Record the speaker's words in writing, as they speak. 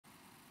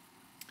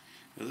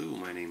Hello,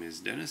 my name is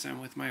Dennis. I'm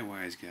with my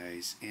Wise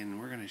Guys, and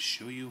we're going to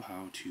show you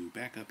how to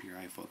back up your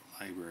iPhoto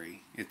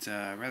library. It's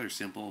rather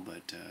simple,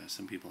 but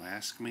some people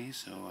ask me,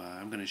 so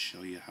I'm going to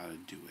show you how to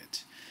do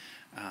it.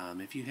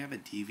 If you have a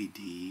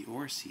DVD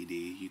or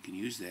CD, you can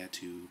use that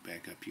to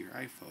back up your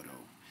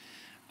iPhoto.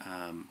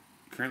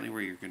 Currently,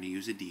 where you're going to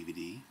use a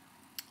DVD,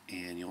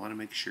 and you'll want to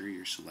make sure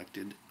you're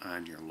selected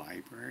on your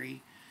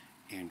library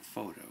and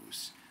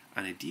photos.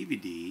 On a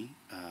DVD,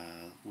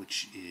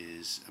 which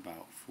is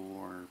about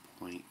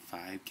 4.5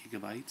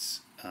 gigabytes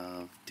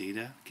of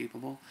data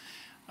capable,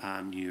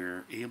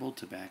 you're able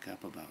to back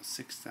up about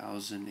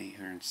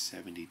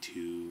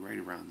 6,872, right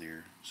around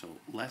there, so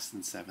less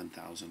than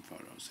 7,000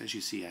 photos. As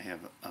you see, I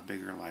have a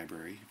bigger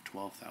library of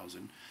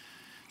 12,000.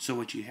 So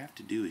what you have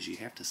to do is you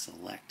have to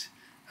select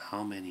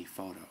how many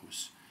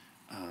photos,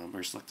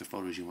 or select the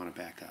photos you want to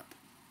back up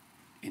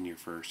on your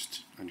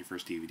first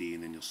DVD,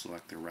 and then you'll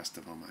select the rest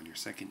of them on your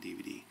second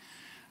DVD.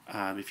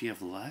 If you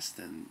have less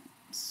than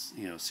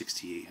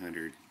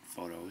 6,800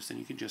 photos, then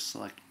you can just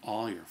select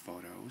all your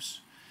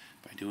photos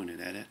by doing an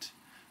edit,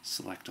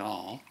 select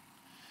all,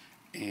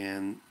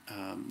 and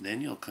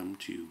then you'll come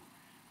to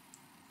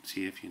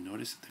see, if you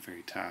notice at the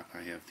very top,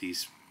 I have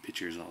these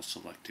pictures all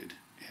selected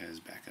as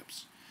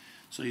backups.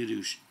 So you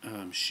do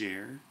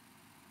share,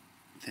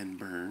 then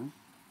burn.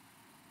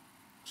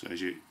 So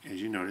as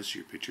you notice,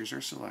 your pictures are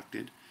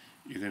selected.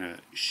 You're going to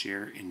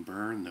share and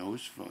burn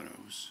those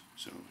photos.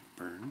 So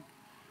burn.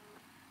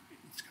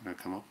 It's going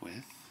to come up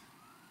with.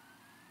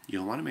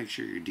 You'll want to make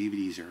sure your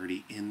DVDs are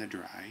already in the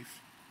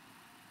drive.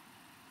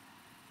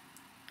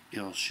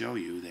 It'll show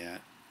you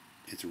that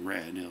it's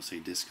red. It'll say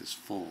disk is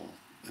full,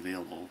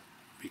 available,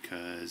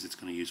 because it's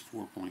going to use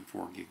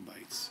 4.4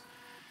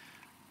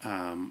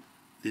 gigabytes.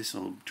 This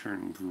will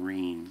turn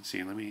green.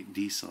 See, let me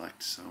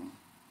deselect some,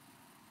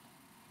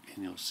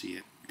 and you'll see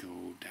it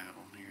go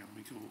down here. Let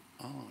me go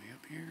all the way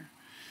up here,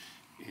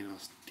 and I'll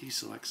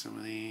deselect some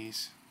of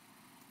these.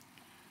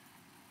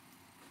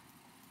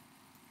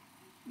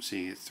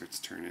 See, it starts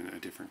turning a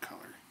different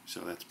color.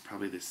 So that's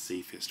probably the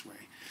safest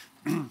way.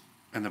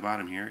 On the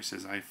bottom here, it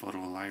says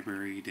iPhoto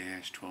Library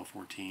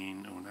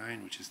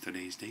 -12/14/09, which is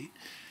today's date.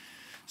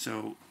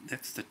 So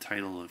that's the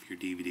title of your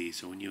DVD.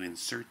 So when you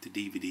insert the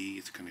DVD,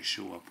 it's going to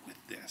show up with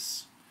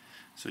this.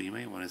 So you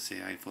might want to say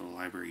iPhoto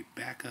Library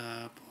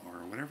Backup,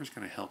 or whatever's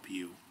going to help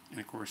you. And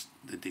of course,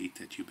 the date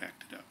that you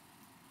backed it up.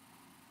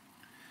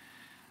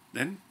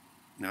 Then,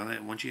 now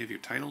that once you have your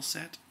title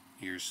set,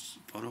 your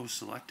photos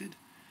selected,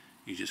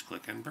 you just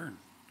click on burn.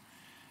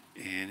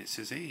 And it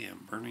says, hey,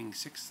 I'm burning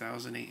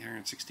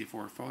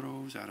 6,864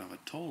 photos out of a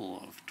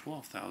total of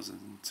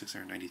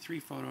 12,693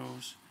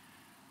 photos.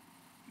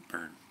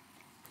 Burn.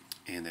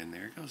 And then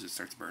there it goes. It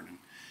starts burning.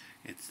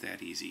 It's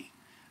that easy.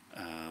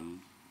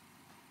 And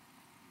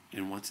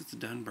once it's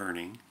done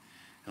burning,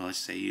 and let's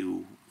say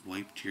you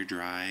wiped your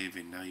drive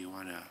and now you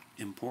want to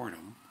import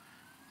them,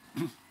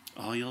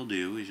 all you'll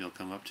do is you'll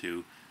come up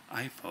to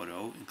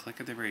iPhoto and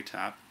click at the very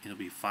top. It'll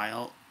be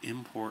File,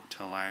 Import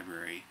to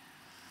Library.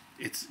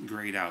 It's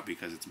grayed out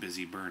because it's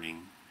busy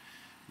burning,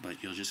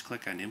 but you'll just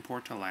click on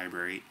Import to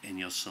Library and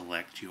you'll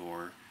select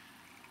your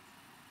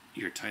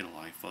title,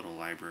 iPhoto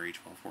Library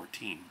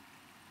 12/14,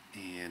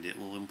 and it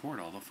will import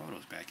all the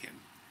photos back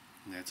in.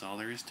 And that's all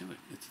there is to it.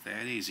 It's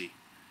that easy.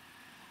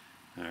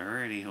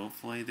 Alrighty,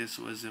 hopefully this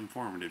was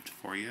informative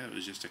for you. It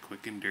was just a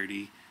quick and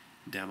dirty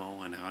demo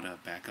on how to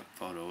back up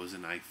photos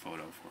in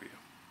iPhoto for you.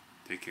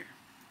 Take care.